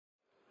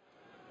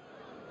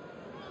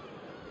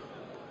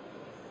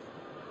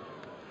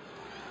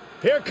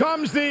Here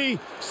comes the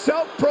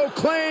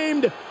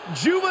self-proclaimed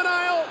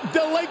juvenile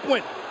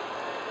delinquent.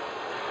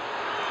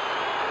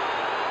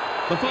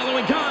 The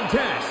following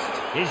contest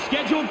is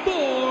scheduled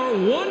for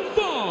one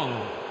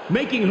fall.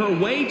 Making her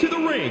way to the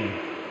ring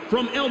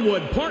from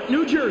Elmwood Park,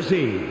 New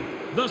Jersey,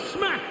 the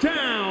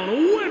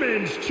SmackDown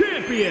Women's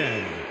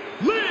Champion,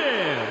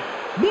 Liv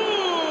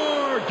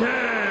Morgan.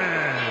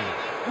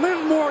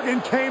 Liv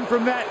Morgan came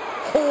from that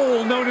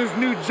hole known as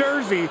New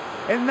Jersey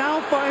and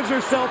now finds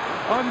herself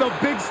on the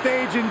big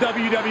stage in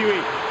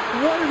WWE.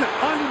 What an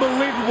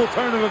unbelievable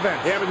turn of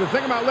events. Yeah, but the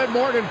thing about Liv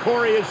Morgan,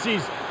 Corey, is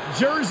she's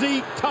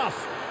Jersey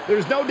tough.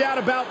 There's no doubt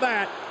about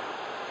that.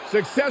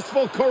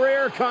 Successful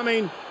career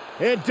coming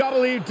in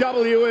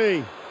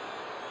WWE.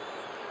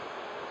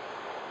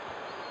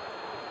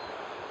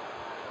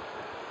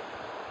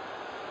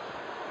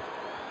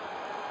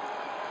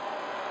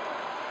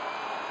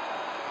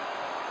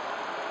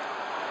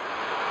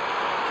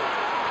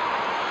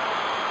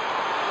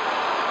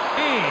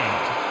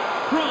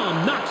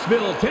 From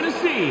Knoxville,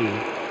 Tennessee,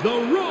 the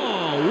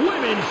Raw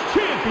Women's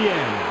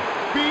Champion,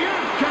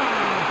 Bianca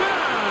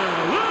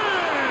Belair.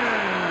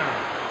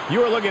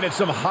 You are looking at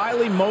some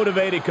highly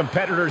motivated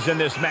competitors in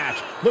this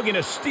match, looking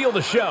to steal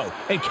the show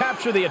and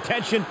capture the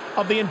attention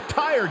of the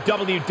entire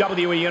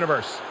WWE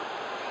Universe.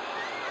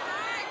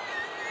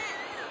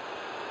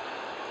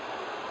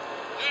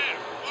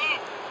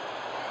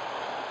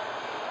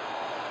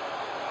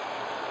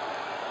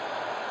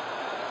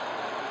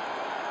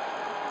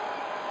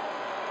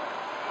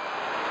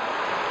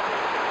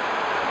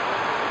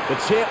 The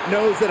champ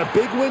knows that a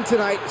big win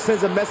tonight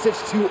sends a message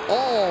to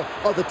all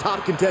of the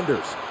top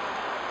contenders.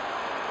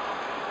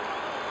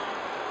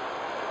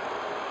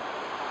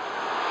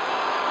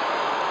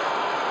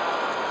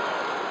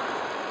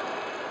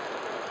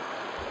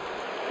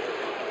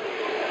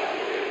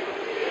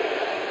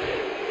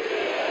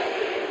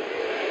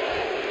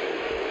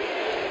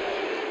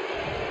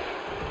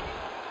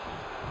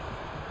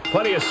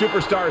 Plenty of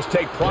superstars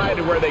take pride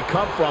in where they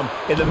come from.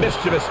 In the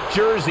mischievous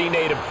Jersey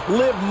native,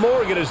 Liv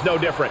Morgan is no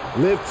different.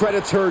 Liv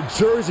credits her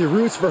Jersey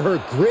roots for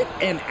her grit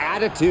and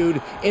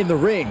attitude in the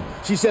ring.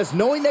 She says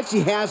knowing that she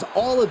has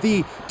all of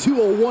the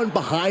 201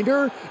 behind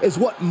her is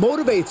what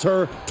motivates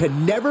her to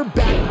never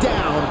back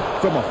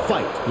down from a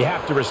fight. You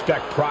have to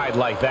respect pride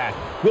like that.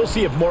 We'll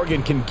see if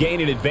Morgan can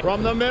gain an advantage.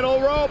 From the middle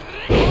rope.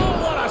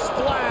 Oh, what a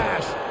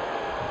splash!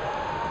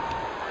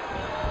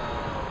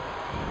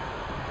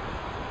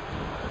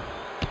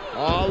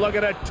 Oh, look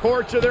at a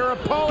torch of their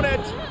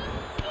opponent.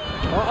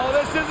 Uh-oh,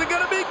 this isn't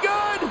going to be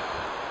good.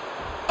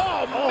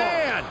 Oh,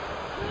 man.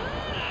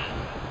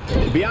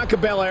 Bianca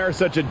Belair is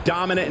such a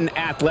dominant and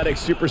athletic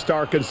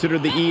superstar,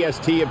 considered the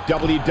EST of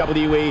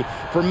WWE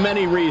for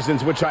many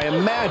reasons, which I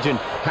imagine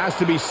has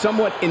to be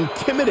somewhat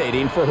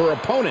intimidating for her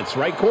opponents,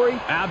 right, Corey?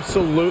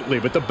 Absolutely,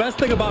 but the best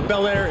thing about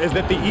Belair is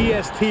that the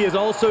EST is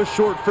also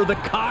short for the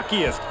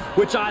cockiest,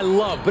 which I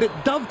love, but it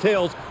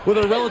dovetails with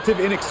her relative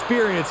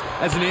inexperience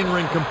as an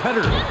in-ring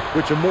competitor,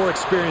 which a more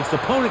experienced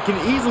opponent can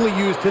easily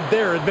use to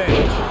their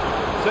advantage.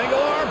 Single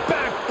arm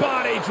back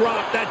body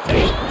drop that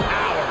takes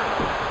power.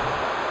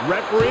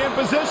 Referee in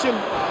position,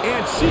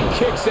 and she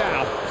kicks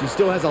out. She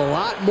still has a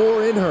lot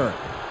more in her.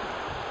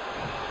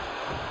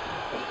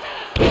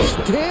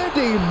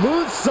 Standing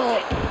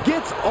moonsault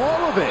gets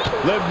all of it.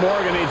 Liv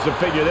Morgan needs to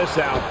figure this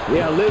out.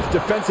 Yeah, Liv's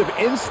defensive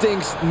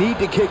instincts need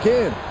to kick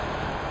in.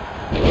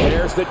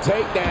 There's the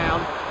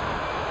takedown.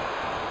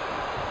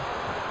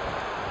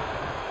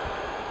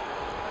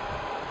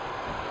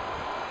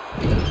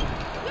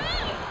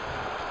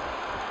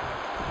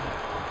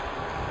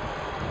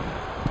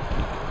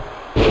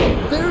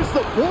 There's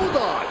the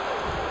bulldog.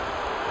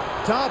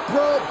 Top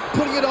rope,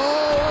 putting it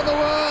all on the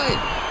line.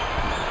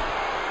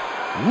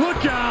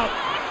 Look out!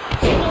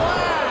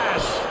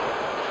 Splash!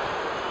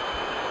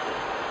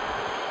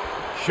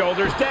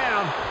 Shoulders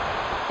down.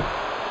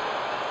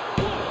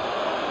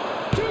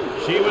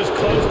 She was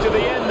close to the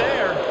end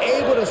there.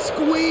 Able to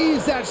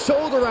squeeze that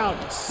shoulder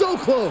out. So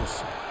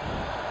close.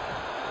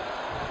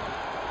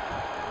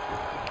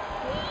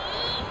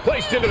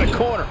 Placed into the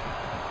corner.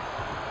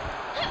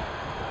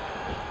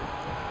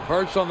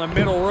 Perched on the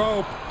middle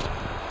rope.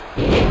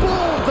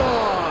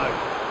 Bulldog!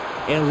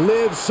 And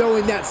Liv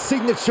showing that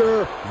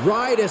signature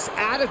riotous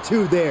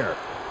attitude there.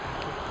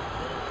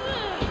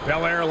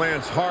 Belair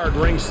lands hard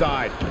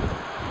ringside.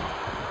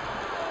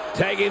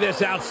 Tagging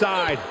this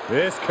outside.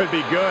 This could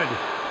be good.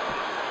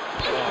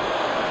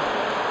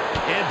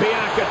 And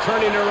Bianca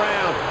turning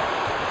around.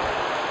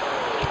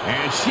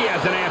 And she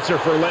has an answer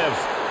for Liv.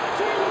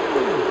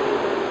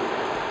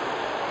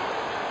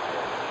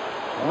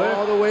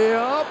 All the way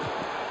up.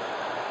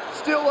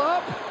 Still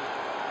up.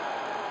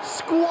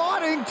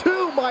 Squatting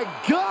too, my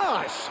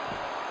gosh.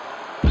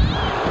 Wow.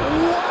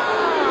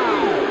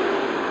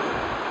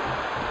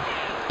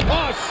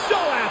 Oh, so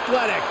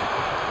athletic.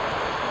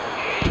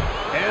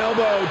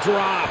 Elbow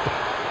drop.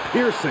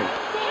 Piercing.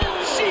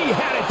 She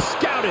had it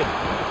scouted.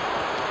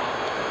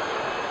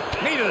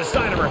 Knee to the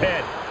side of her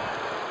head.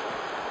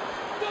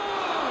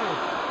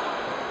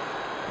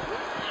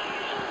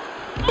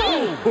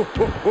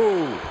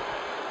 Boom!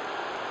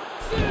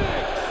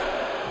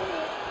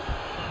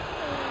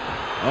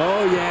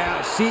 Oh,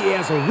 yeah, she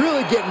is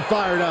really getting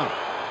fired up.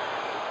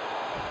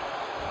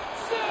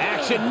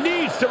 Action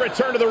needs to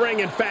return to the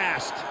ring and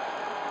fast.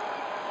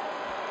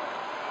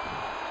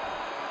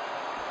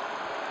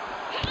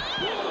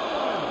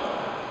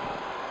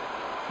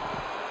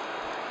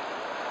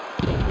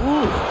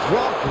 Ooh,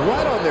 dropped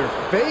right on their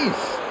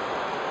face.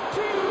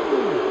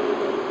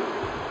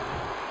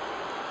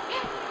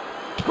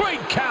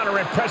 Great counter,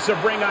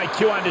 impressive ring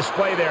IQ on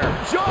display there.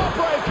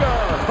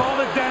 Jawbreaker! Call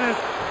it, Dennis.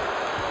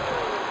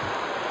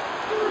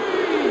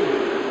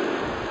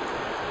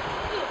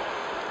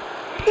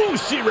 Ooh,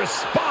 she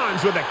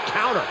responds with a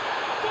counter.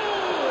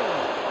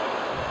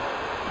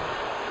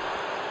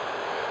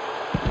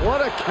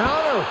 What a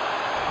counter.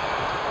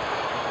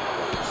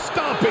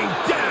 Stomping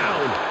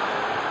down.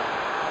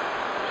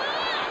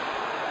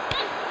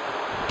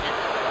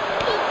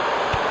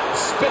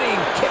 Spinning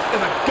kick to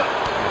the gut.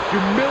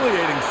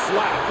 Humiliating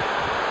slap.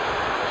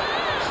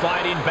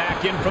 Sliding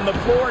back in from the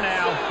floor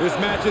now. This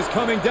match is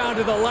coming down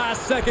to the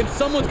last second.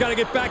 Someone's got to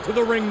get back to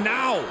the ring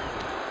now.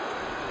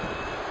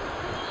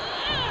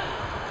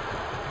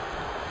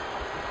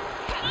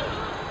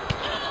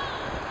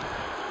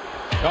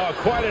 Oh,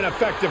 quite an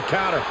effective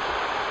counter.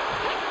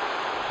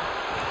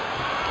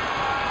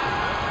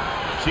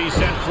 She's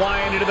sent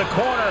flying into the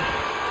corner.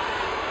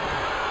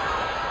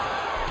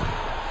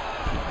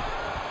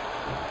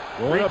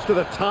 Going up to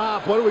the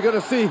top. What are we going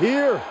to see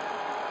here?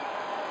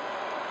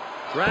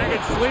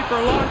 Dragon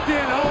sleeper locked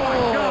in. Oh, my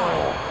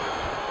God.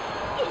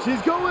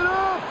 She's going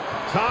up.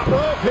 Top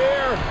rope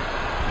here.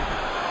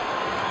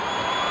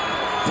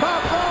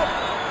 Top rope.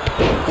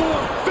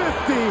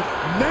 450.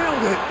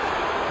 Nailed it.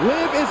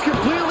 Liv is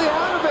completely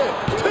out of it.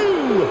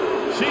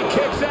 2. She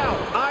kicks out.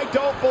 I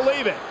don't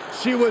believe it.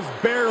 She was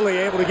barely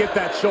able to get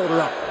that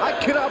shoulder up. I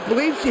cannot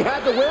believe she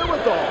had the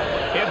wherewithal.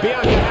 And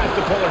Bianca has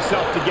to pull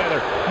herself together,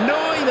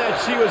 knowing that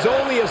she was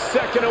only a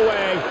second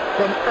away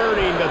from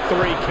earning the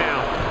 3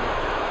 count.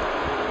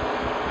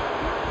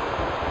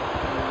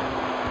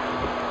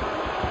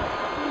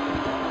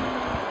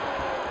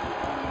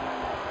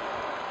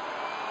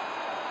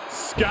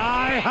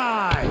 Sky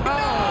high.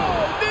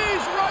 Oh,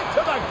 knees right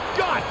to the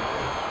gut.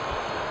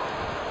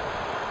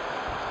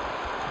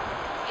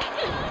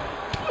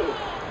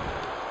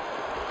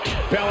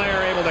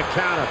 Belair able to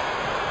counter.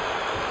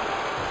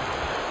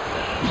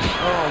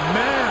 Oh,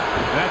 man.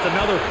 That's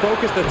another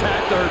focused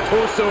attack to her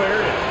torso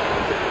area.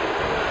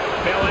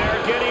 Belair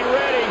getting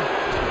ready.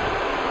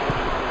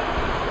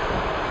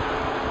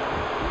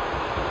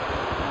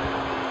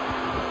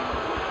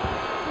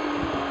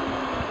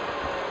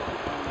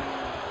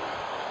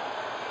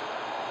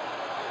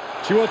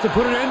 She wants to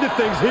put an end to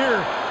things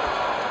here.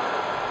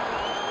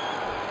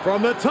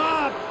 From the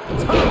top.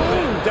 Top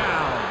and down.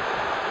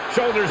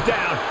 Shoulders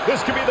down.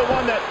 This could be the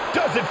one that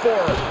does it for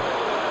her.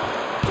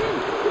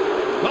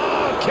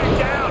 Oh,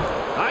 kicked out.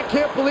 I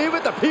can't believe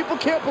it. The people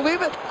can't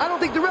believe it. I don't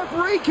think the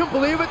referee can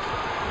believe it.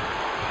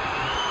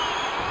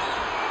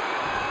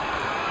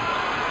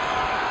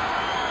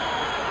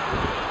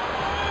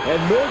 And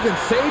Morgan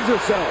saves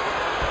herself.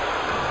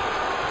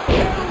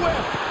 Hair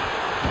whip.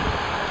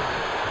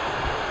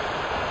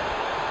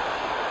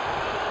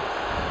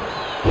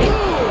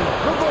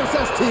 Reverse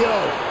STO.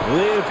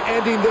 Liv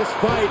ending this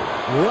fight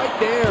right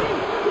there.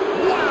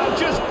 Wow,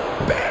 just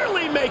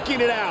barely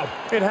making it out.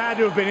 It had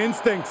to have been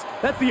instincts.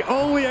 That's the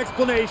only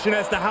explanation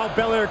as to how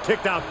Belair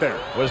kicked out there.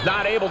 Was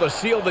not able to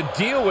seal the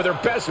deal with her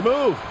best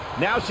move.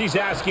 Now she's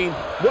asking,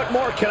 what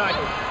more can I...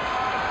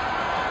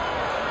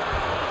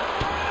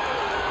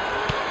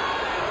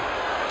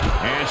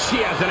 And she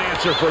has an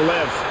answer for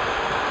Liv.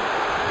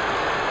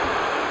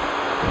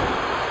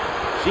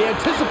 She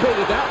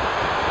anticipated that.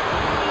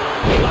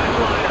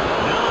 Flatliner.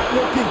 Not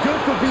looking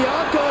good for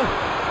Bianca.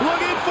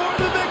 Looking for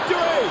the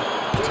victory.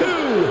 2.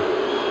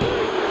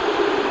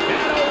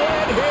 And a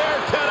win here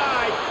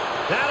tonight.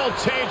 That'll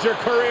change her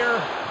career.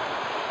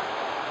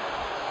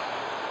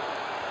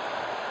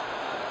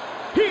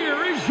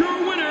 Here is your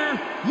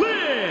winner,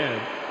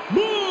 Liv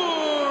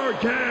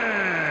Morgan.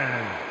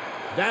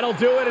 That'll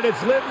do it, and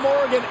it's Liv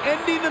Morgan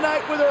ending the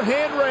night with her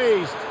hand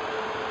raised.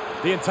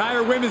 The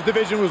entire women's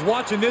division was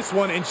watching this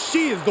one, and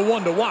she is the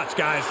one to watch,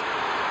 guys.